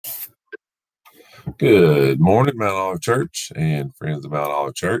Good morning, Mount Olive Church and friends of Mount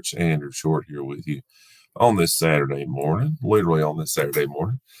Olive Church. Andrew Short here with you on this Saturday morning, literally on this Saturday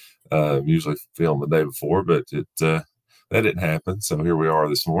morning. Usually film the day before, but that didn't happen. So here we are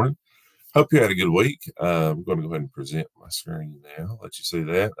this morning. Hope you had a good week. I'm going to go ahead and present my screen now. Let you see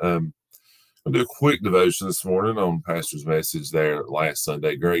that. I'll do a quick devotion this morning on Pastor's message there last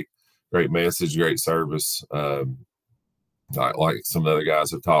Sunday. Great message, great service. Like some of the other guys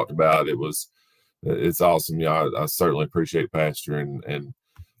have talked about, it's awesome. I certainly appreciate Pastor and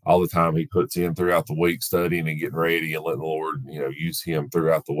all the time he puts in throughout the week, studying and getting ready and letting the Lord, use him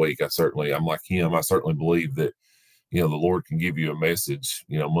throughout the week. I'm like him. I certainly believe that, the Lord can give you a message,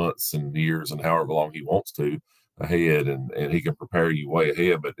 months and years and however long he wants to ahead, and he can prepare you way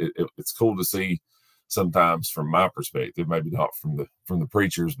ahead. But it's cool to see sometimes from my perspective, maybe not from the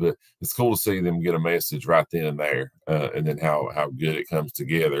preachers, but it's cool to see them get a message right then and there, and then how good it comes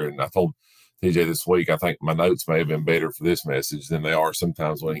together. And I told TJ this week, I think my notes may have been better for this message than they are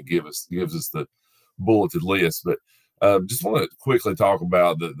sometimes when he gives us the bulleted list. But just want to quickly talk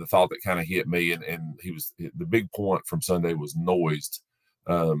about the thought that kind of hit me, and the big point from Sunday was noised,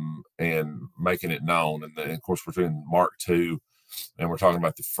 and making it known. And then, of course, we're doing Mark 2, and we're talking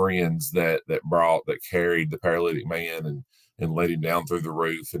about the friends that carried the paralytic man and let him down through the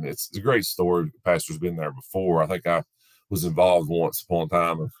roof. And it's a great story. Pastor's been there before. I think I was involved once upon a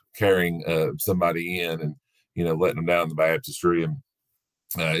time of carrying somebody in and letting them down the baptistry. And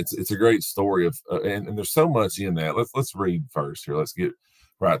it's a great story of and there's so much in that. Let's read first here. Let's get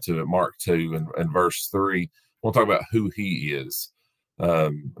right to it. Mark 2 and verse 3. We'll talk about who he is.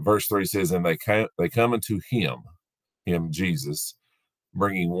 Verse 3 says, and they come unto him Jesus,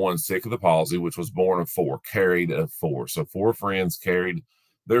 bringing one sick of the palsy, which was born of 4, carried of 4. So 4 friends carried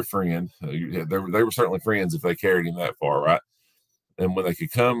their friend. They were certainly friends if they carried him that far, right? And when they could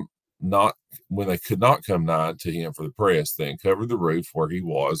not come nigh to him for the press, then covered the roof where he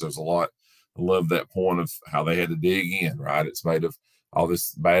was. There's a lot. I love that point of how they had to dig in, right? It's made of all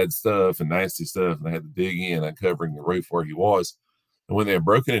this bad stuff and nasty stuff, and they had to dig in, uncovering the roof where he was. And when they had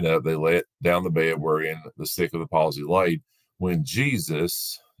broken it up, they let down the bed wherein the sick of the palsy laid. When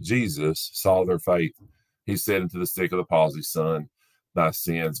Jesus saw their faith, he said unto the sick of the palsy, Son, thy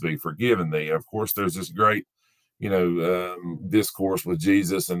sins be forgiven thee. And of course, there's this great, discourse with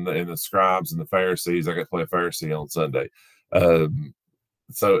Jesus and the scribes and the Pharisees. I got to play a Pharisee on Sunday.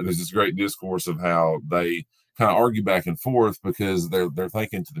 So there's this great discourse of how they kind of argue back and forth because they're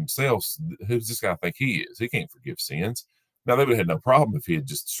thinking to themselves, who's this guy think he is? He can't forgive sins. Now, they would have had no problem if he had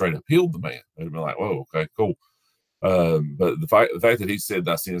just straight up healed the man. They'd have been like, whoa, okay, cool. But the fact that he said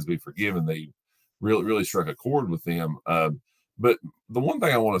thy sins be forgiven, they really struck a chord with them. But the one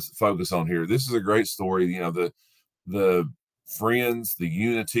thing I want to focus on here, this is a great story. The friends, the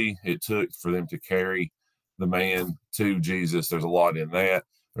unity it took for them to carry the man to Jesus. There's a lot in that.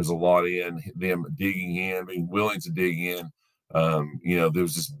 There's a lot in them digging in, being willing to dig in. There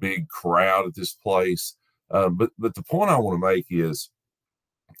was this big crowd at this place. But the point I want to make is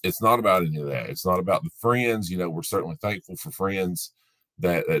it's not about any of that. It's not about the friends. We're certainly thankful for friends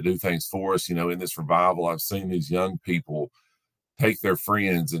that do things for us. In this revival, I've seen these young people take their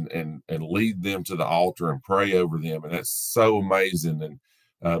friends and lead them to the altar and pray over them. And that's so amazing. And,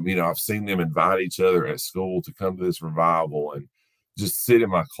 I've seen them invite each other at school to come to this revival and just sit in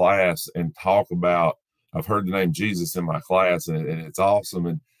my class and talk about, I've heard the name Jesus in my class, and it's awesome.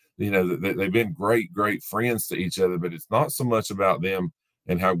 And, they've been great friends to each other, but it's not so much about them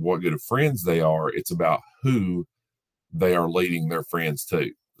and what good of friends they are. It's about who they are leading their friends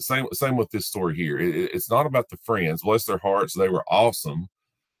to. Same with this story here. It's not about the friends. Bless their hearts. They were awesome.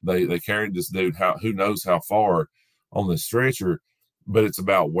 They carried this dude who knows how far on the stretcher, but it's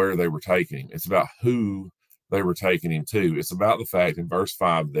about where they were taking him. It's about who they were taking him to. It's about the fact in verse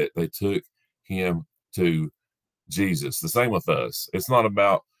 5 that they took him to Jesus. The same with us. It's not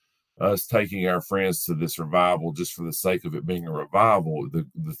about us taking our friends to this revival just for the sake of it being a revival. The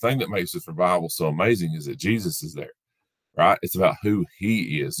thing that makes this revival so amazing is that Jesus is there, right? It's about who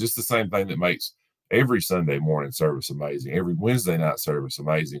he is. Just the same thing that makes every Sunday morning service amazing, every Wednesday night service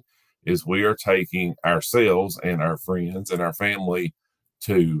amazing, is we are taking ourselves and our friends and our family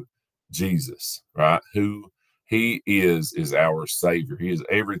to Jesus, right? Who he is our Savior. He is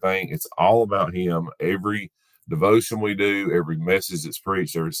everything. It's all about him. Every devotion we do, every message that's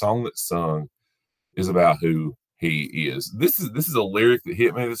preached, every song that's sung is about who he is. This is a lyric that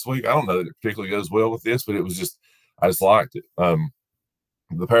hit me this week. I don't know that it particularly goes well with this, but I just liked it.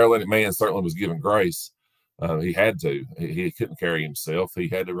 The paralytic man certainly was given grace. He had to. He couldn't carry himself. He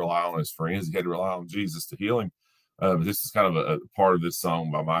had to rely on his friends. He had to rely on Jesus to heal him. This is kind of a part of this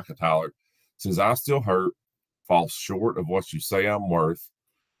song by Micah Tyler. since I still hurt, fall short of what you say I'm worth,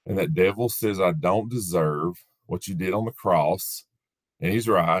 and that devil says I don't deserve what you did on the cross, and he's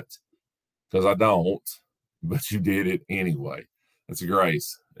right, because I don't, but you did it anyway. That's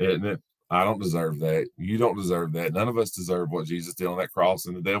grace, isn't it? I don't deserve that. You don't deserve that. None of us deserve what Jesus did on that cross,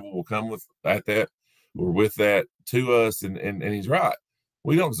 and the devil will come with that or with that to us, and he's right.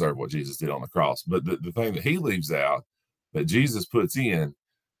 We don't deserve what Jesus did on the cross, but the thing that he leaves out that Jesus puts in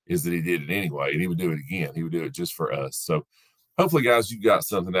is that he did it anyway, and he would do it again. He would do it just for us. So hopefully, guys, you got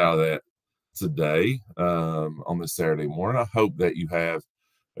something out of that today on this Saturday morning. I hope that you have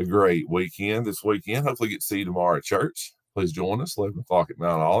a great weekend this weekend. Hopefully get to see you tomorrow at church. Please join us 11 o'clock at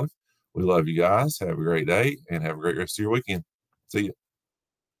Mount Olive. We love you guys. Have a great day and have a great rest of your weekend. See you.